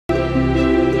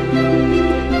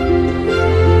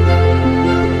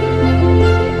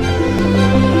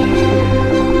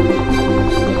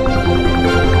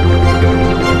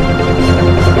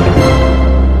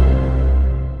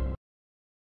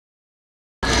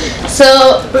So,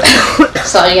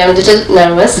 sorry, I'm a little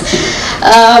nervous.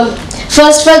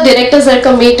 First director sir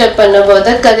ka meet up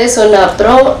பண்ணும்போது கதை சொன்ன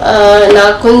அப்புறம்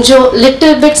நான் கொஞ்சம்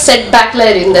little bit setbackல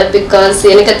இருந்தேன் because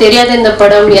எனக்கு தெரியாத இந்த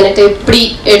படம் எனக்கு எப்படி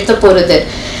எடுத்து போறது.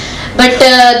 But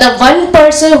the one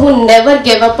person who never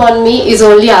gave up on me is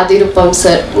only Adirupam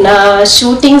sir. நான்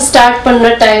shooting start பண்ண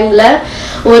டைம்ல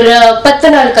ஒரு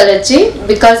 10 நாள் கழிச்சு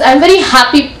because I'm very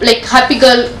happy, like happy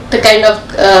girl, the kind of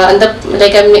and the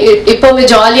like I'm இப்போவே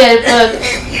ஜாலியா இருக்க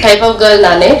type of girl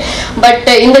நானே. But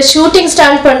in the shooting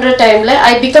start பண்ற டைம்ல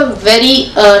I become very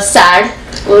sad.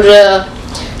 ஒரு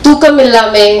தூக்கம்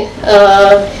இல்லாம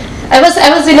I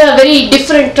was in a very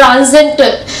different transient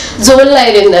zone la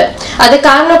irundha. Adu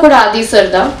karanam kuda Adi sir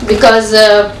da because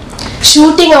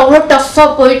shooting avlo tough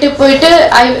poite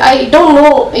I don't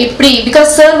know eppadi because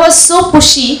sir was so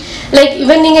pushy, like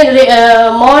even in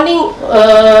morning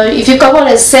if you come on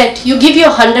a set you give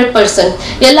your 100%,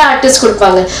 ella artists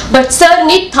kudupanga, but sir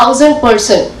need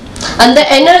 1000%. And the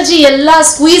energy ella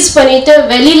squeeze பண்ணிட்டு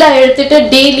வெளியில எடுத்துட்டு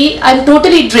daily I'm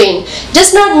totally drained.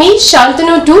 Just not me,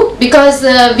 Shantanu too, because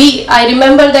I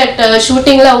remember that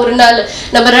shooting la ஒரு நாள்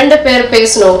நம்ம ரெண்டு பேர்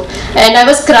பேசணும் and I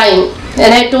was crying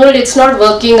and I told it's not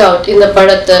working out in the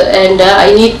padathu and I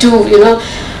need to, you know,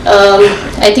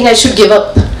 I think I should give up.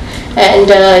 And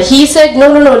he said no,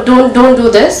 don't do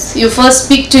this, you first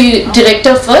speak to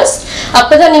director first,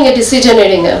 appada neenga decision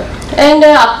edunga. And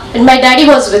my daddy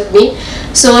was with me.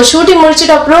 So shooting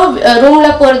mudichittu appo room la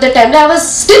poradha time I was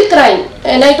still crying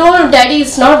and I told daddy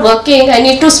it's not working, I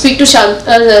need to speak to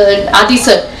Adi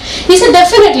sir. He said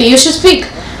definitely you should speak.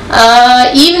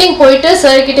 Evening poite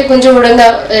sir kitte konjam udanga,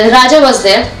 Raja was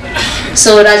there,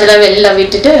 so Raja la velila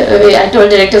vittu I told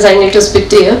directors I need to speak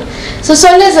to you. So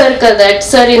sonna sir ka that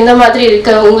sir indha madri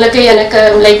irukka ungalku enakku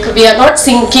like we are not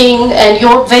syncing and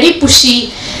you're very pushy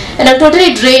and I'm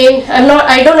totally drained,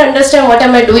 I don't understand what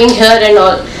am I doing here and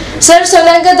all. Sir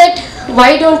sonanga that why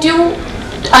don't you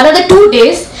another 2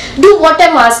 days do what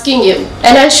I'm asking you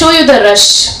and I'll show you the rush.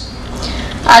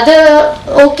 Other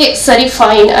okay sorry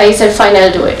fine, I said fine,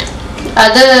 I'll do it.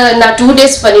 Other na 2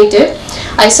 days pannite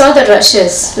I saw the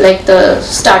rushes, like the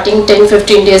starting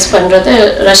 10-15 days pandrathu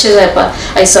rushes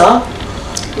I saw.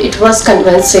 It was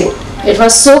convincing, it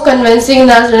was so convincing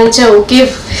na nenicha okay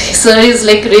sir is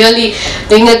like really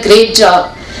doing a great job.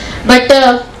 But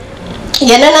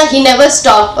Yanana he never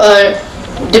stopped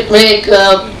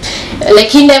like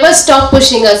he never stopped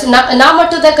pushing us. Na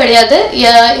mattu da kadiyadu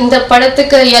inda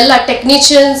padathukku ella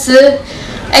technicians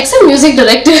except music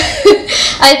director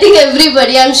I think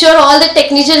everybody, I'm sure all the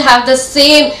technicians have the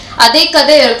same adhe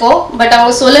kadai irukum, but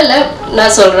avanga sollala na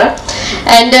solren.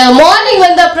 And morning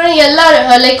vanda appuram ella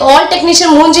like all technician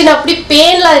moonji na appadi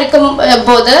pain la irukum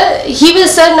bodu he will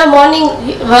sir na morning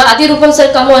Adirupam sir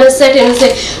come on set and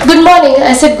say good morning.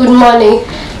 I said good morning,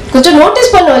 கொஞ்சம்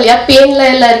notice பண்ணுவலையா பெயின்ல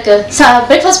எல்லாம் இருக்கு,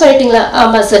 breakfast பண்ணிட்டீங்களா,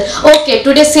 ஆமா sir, okay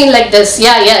today seen like this,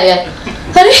 yeah array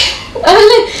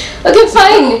okay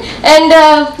fine. And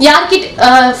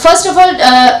first of all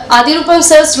Adirupam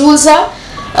sir's rules are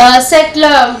set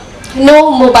la no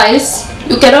mobiles,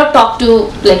 you cannot talk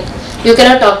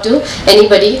to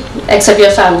anybody except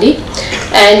your family,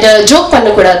 and joke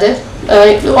panna kudadu,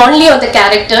 only on the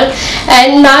character.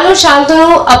 And nanu Shantanu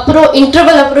appro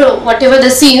interval appro whatever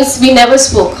the scenes we never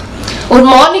spoke. Or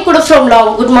morning kuda from long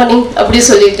good morning appdi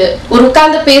solittu or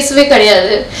ukanda pesave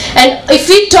kadiyadu. And if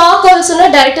we talk also na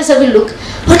directors will look,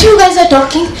 what you guys are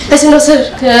talking? I said no sir,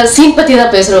 scene pati da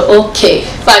pesro. Okay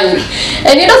fine.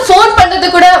 And you know phone pannadhu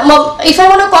kuda if I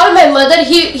want to call my mother,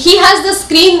 he has the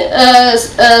screen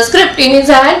script in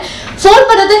his hand. phone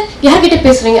பண்ணது யார்கிட்ட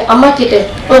பேசுறீங்க, அம்மா கிட்ட,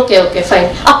 okay fine,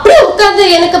 அப்படியே உட்கார்ந்து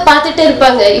எனக்கு பார்த்துட்டே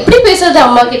இருப்பாங்க, இப்படி பேசுறது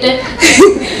அம்மா கிட்ட.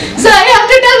 So I have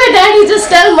to tell my daddy, just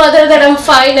tell mother that I'm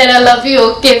fine and I love you,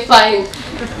 okay fine.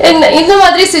 இந்த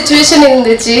மாதிரி சிச்சுவேஷன்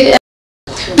இருந்துச்சு.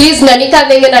 Please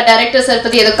நினைக்காதீங்க நான் டைரக்டர் சார்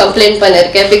பத்தி ஏதோ கம்ப்ளைண்ட்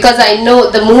பண்ணிருக்கேன், because I know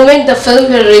the moment the film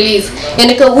will release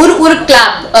எனக்கு ஒரு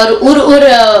clap ஒரு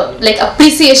like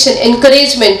appreciation,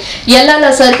 encouragement எல்லாம்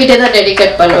நான் சார் கிட்ட தான்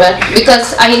டெடிகேட் பண்ணுவேன், because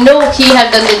I know he have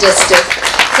done the justice.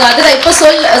 So அது நான் இப்போ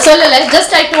சொல்லல,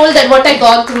 just I told that what I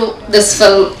gone through this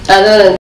film.